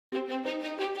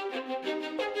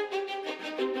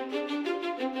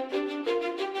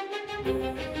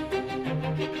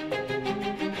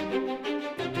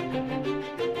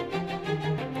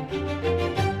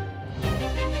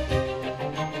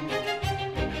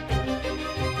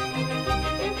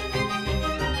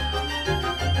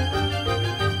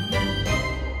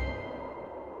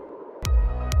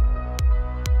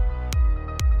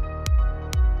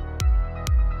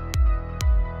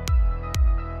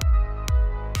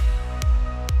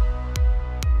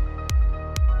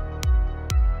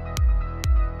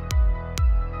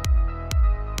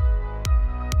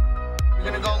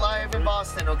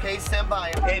Boston, okay? Stand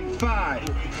by. In 5,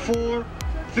 4,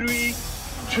 3,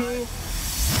 2.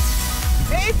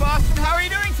 Hey Boston, how are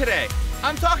you doing today?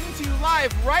 I'm talking to you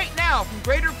live right now from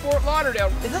Greater Fort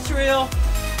Lauderdale. Is this real?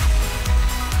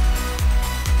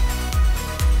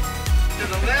 To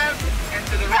the left and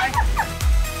to the right.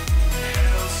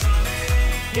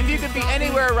 If you could be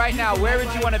anywhere right now, where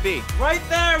would you want to be? Right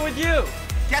there with you.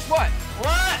 Guess what?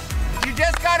 What? You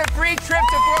just got a free trip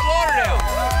to Fort Lauderdale.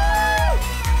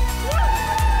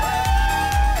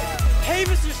 Hey,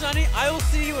 Mr. Sonny, I will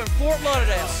see you in Fort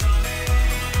Lauderdale.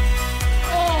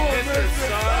 Oh, Mr.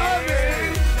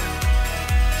 Sonny!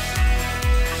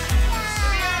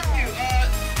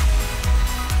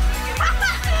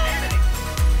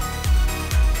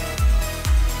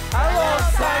 Hello,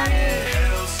 Sonny.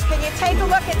 Can you take a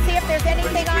look and see if there's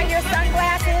anything on your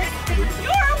sunglasses?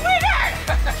 You're a winner!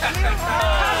 You are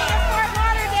coming to Fort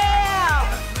Lauderdale!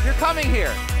 You're coming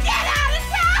here. Get out of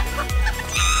town!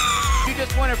 You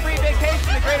just won a free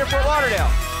vacation to Greater Fort Lauderdale.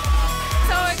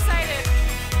 So excited.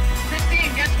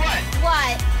 Christine, guess what?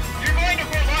 What? You're going to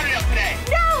Fort Lauderdale today.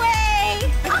 No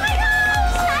way! Oh my gosh!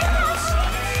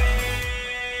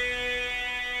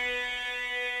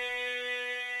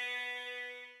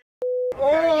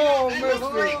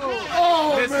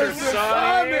 Oh, Mr.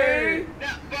 Sonny.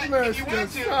 Now, but if you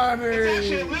want to, it's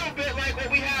actually a little bit like what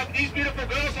we have, these beautiful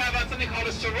girls have on something called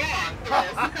a sarong.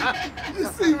 You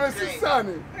see, Mr.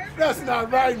 Sonny, that's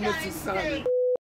not right, Mr. Sonny.